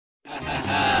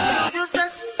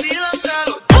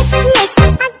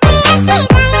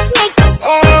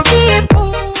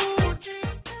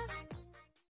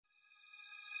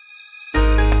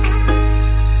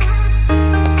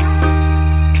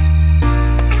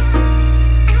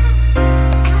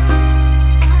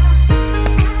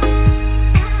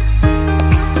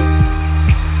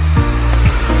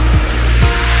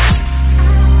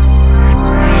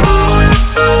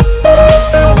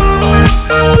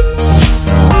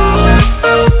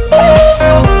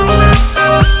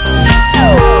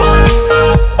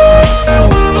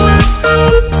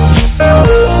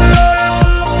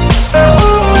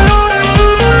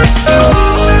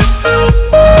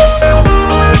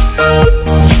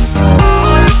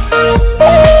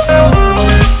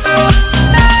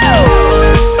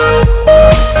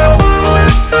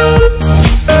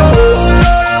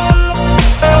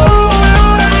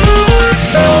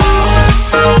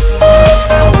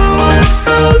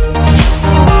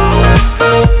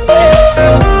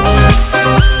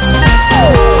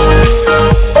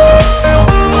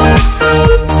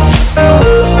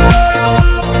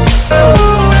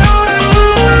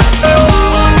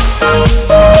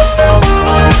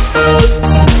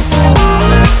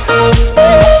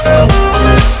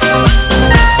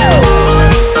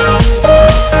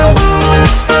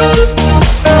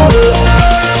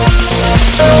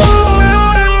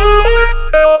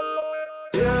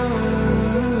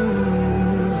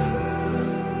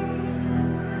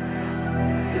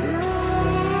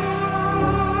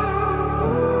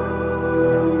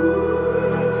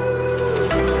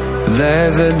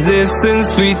There's a distance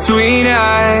between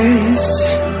us.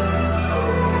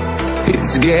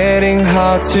 It's getting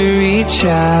hard to reach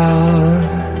out.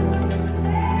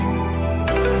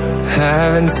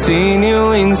 Haven't seen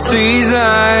you in seasons,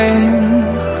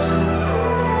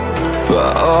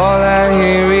 but all I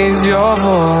hear is your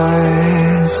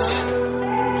voice.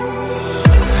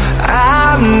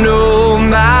 I know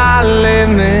my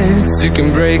limits, you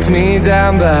can break me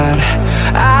down, but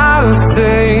I'll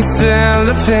stay till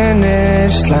the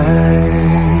finish line.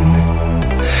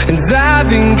 And I've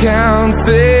been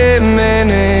counting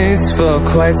minutes for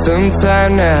quite some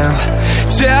time now,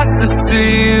 just to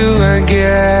see you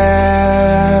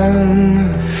again.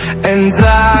 And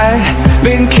I've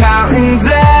been counting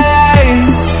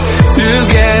days to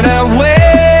get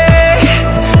away,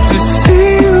 to see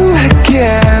you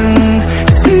again,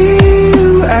 see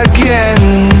you again.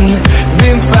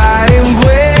 Been fighting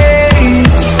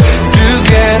ways to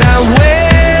get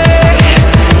away,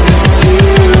 to see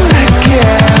you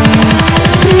again,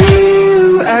 see you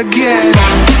again.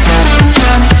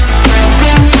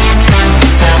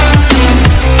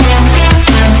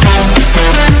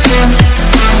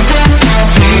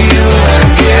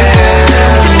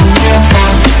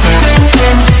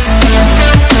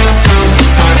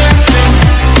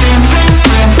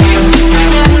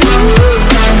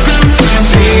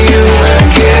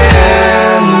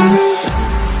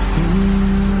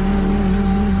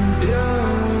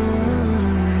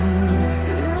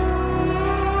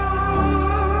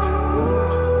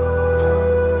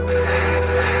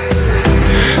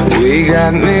 We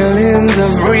got millions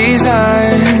of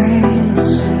reasons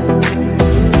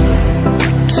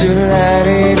to let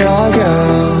it all go.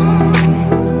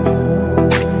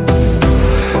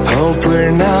 Hope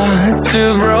we're not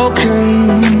too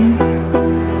broken.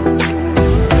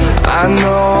 I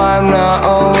know I'm not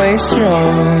always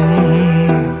strong,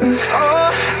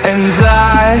 and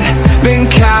I've been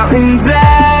counting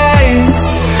days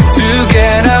to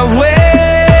get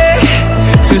away,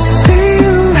 to see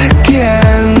you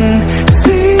again,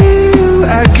 see you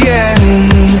again.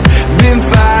 Been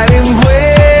fighting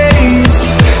ways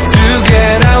to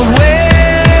get away,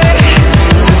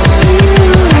 to see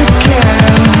you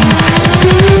again,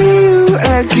 see you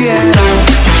again.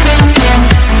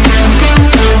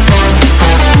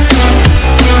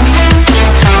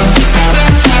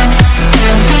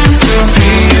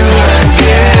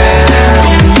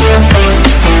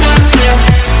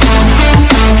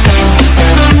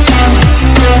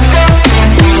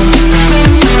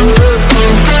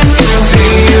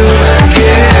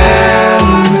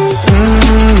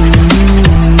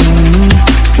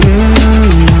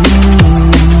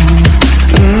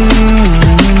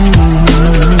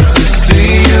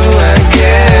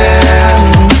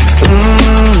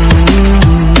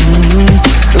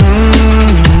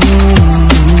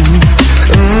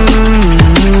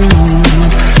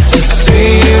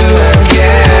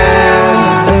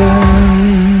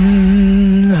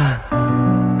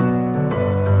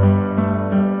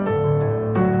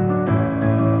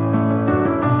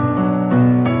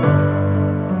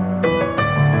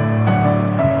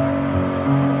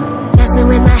 Messing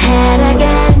with my head,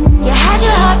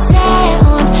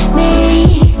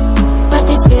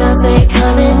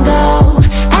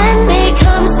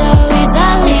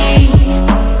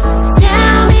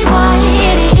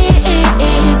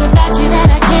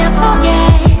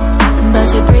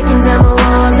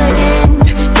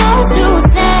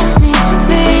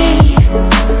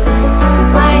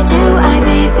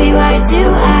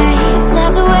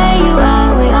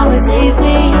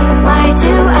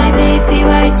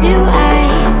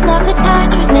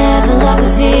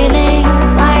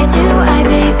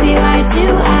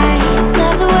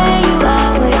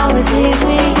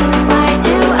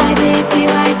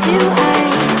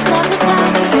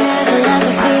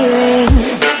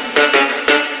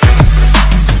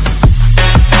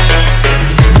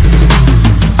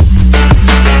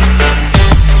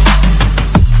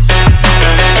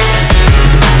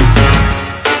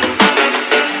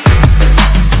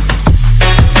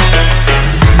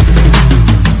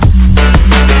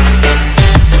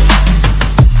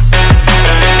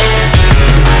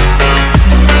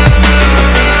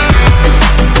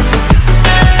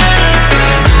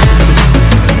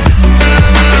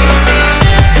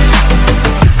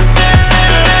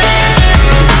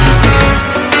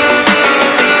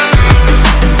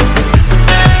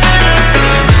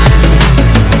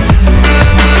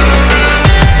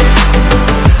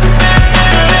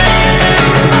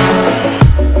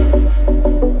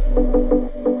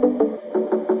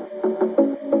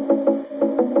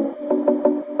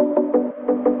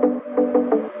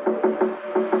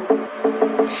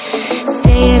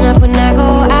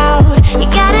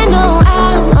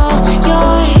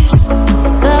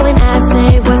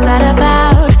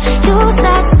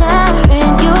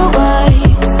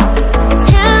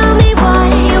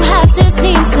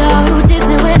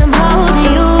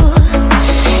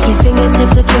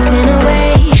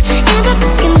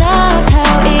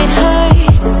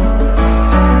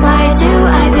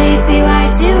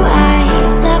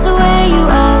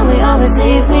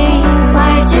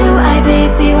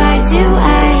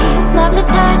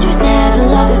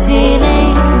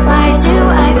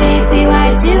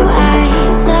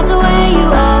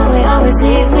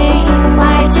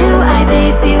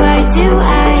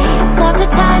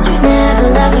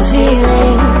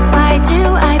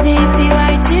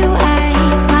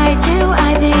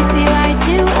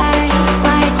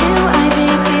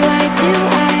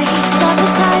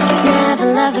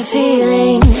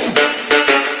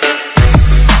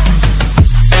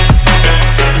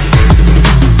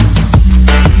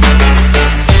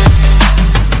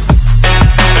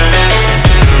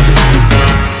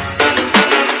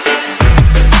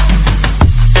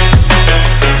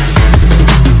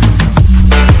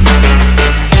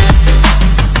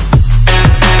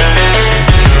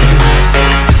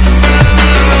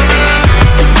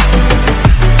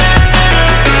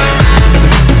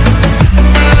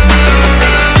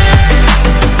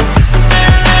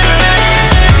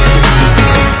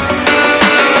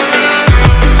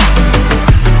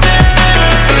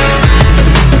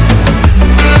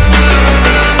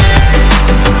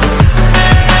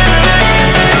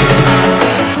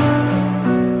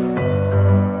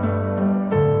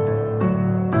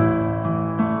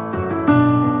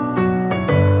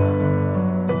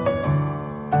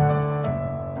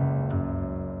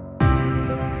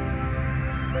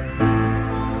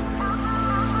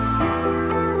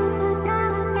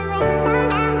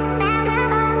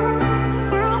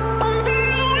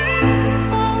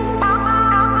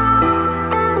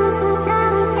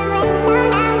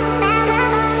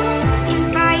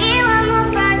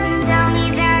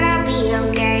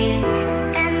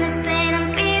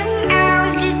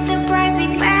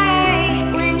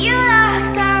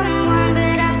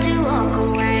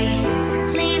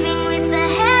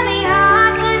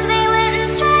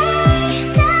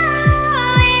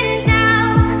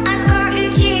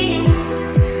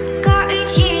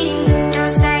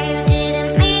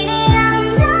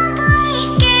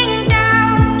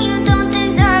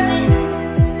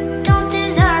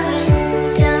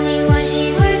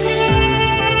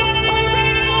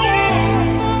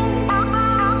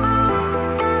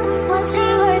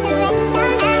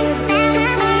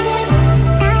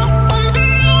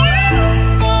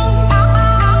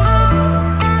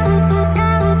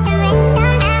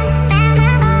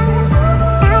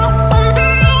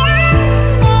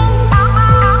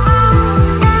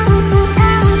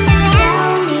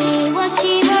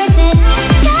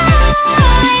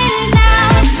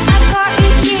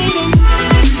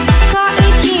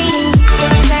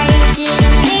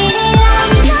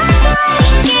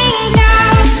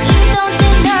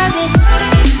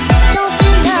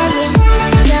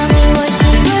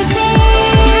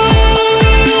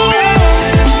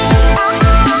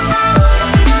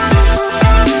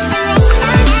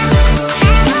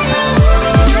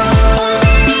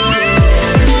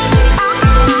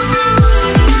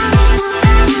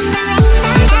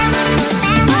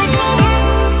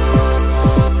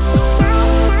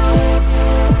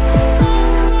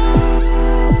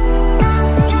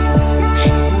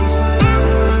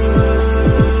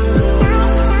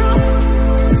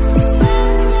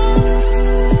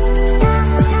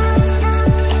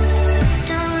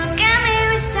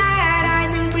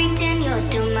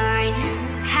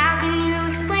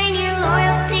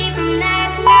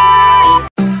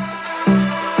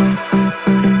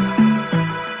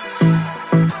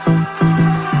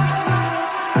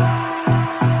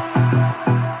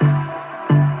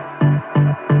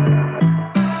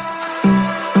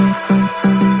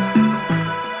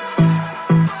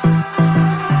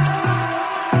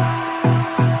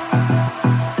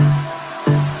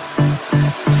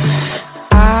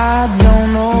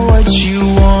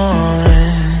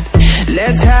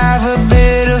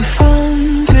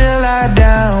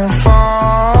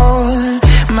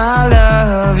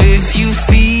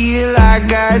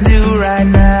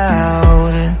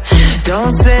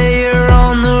 Don't say you're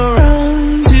on the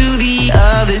road to the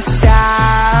other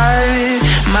side,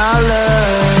 my love.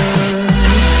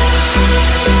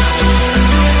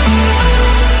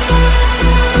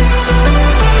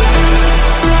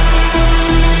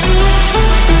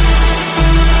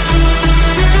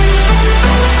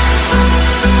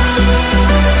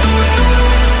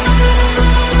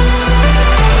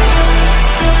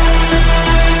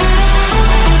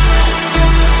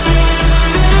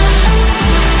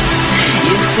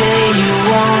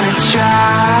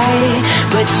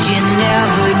 But you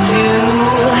never do.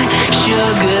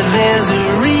 Sugar, there's a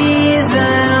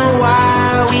reason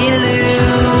why we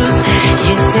lose.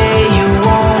 You say you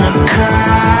wanna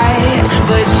cry,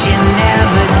 but you never